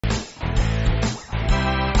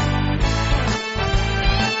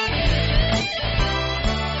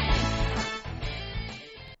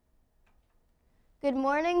Good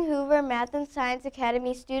morning, Hoover Math and Science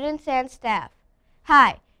Academy students and staff.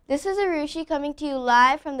 Hi, this is Arushi coming to you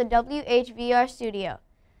live from the WHVR studio.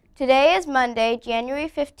 Today is Monday, January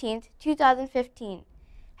 15th, 2015.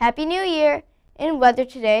 Happy New Year! In weather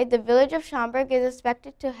today, the village of Schaumburg is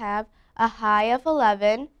expected to have a high of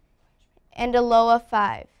 11 and a low of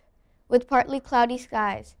 5, with partly cloudy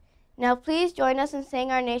skies. Now please join us in saying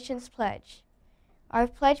our nation's pledge. Our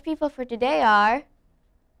pledge people for today are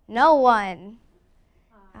no one.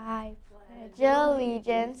 I pledge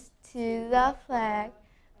allegiance to the flag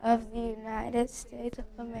of the United States of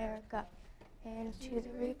America and to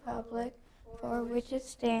the republic for which it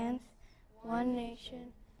stands, one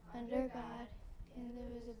nation, under God,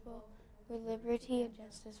 indivisible, with liberty and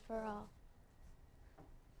justice for all.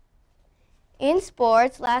 In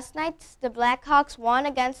sports, last night the Blackhawks won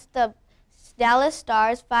against the Dallas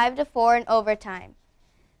Stars 5-4 in overtime.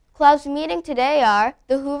 Clubs meeting today are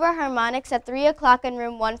the Hoover Harmonics at 3 o'clock in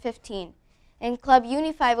room 115, and Club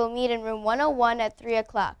Unify will meet in room 101 at 3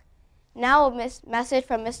 o'clock. Now a message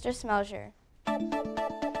from Mr. Smelger.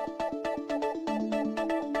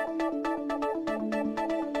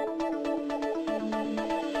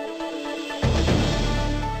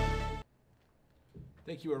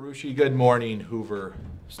 Thank you, Arushi. Good morning, Hoover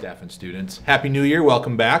staff and students. Happy New Year.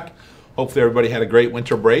 Welcome back. Hopefully everybody had a great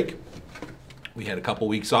winter break. We had a couple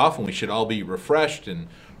weeks off and we should all be refreshed and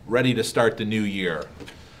ready to start the new year.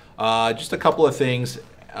 Just a couple of things.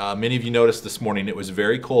 Many of you noticed this morning it was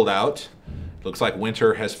very cold out. Looks like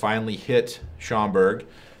winter has finally hit Schaumburg.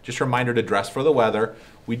 Just a reminder to dress for the weather.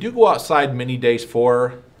 We do go outside many days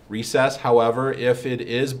for recess. However, if it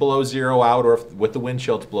is below zero out or if with the wind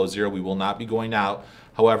chill it's below zero, we will not be going out.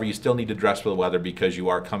 However, you still need to dress for the weather because you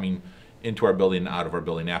are coming into our building and out of our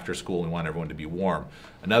building after school. We want everyone to be warm.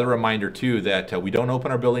 Another reminder too that we don't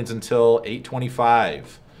open our buildings until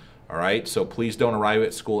 8:25. All right, so please don't arrive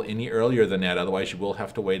at school any earlier than that, otherwise you will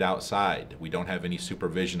have to wait outside. We don't have any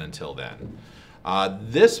supervision until then.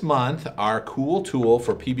 This month, our cool tool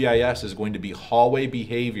for PBIS is going to be hallway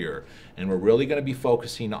behavior, and we're really going to be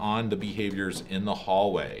focusing on the behaviors in the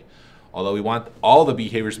hallway. Although we want all the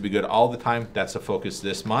behaviors to be good all the time, that's the focus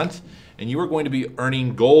this month. And you are going to be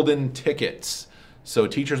earning golden tickets. So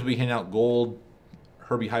teachers will be handing out gold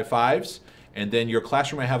Herbie high fives, and then your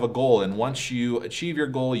classroom may have a goal. And once you achieve your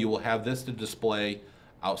goal, you will have this to display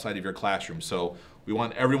outside of your classroom. So we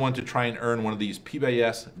want everyone to try and earn one of these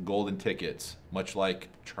PBIS golden tickets, much like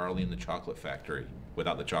Charlie and the Chocolate Factory,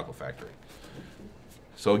 without the Chocolate Factory.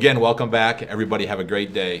 So again, welcome back. Everybody have a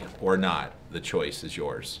great day, or not. The choice is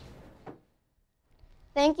yours.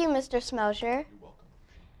 Thank you, Mr. Smelger. You're welcome.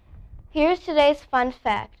 Here's today's fun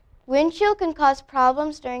fact. Wind chill can cause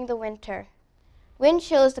problems during the winter. Wind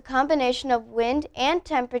chill is the combination of wind and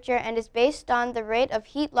temperature and is based on the rate of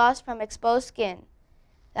heat loss from exposed skin.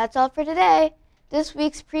 That's all for today. This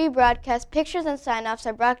week's pre-broadcast pictures and sign-offs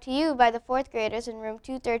are brought to you by the 4th graders in room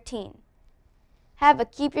 213. Have a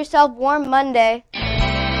Keep Yourself Warm Monday.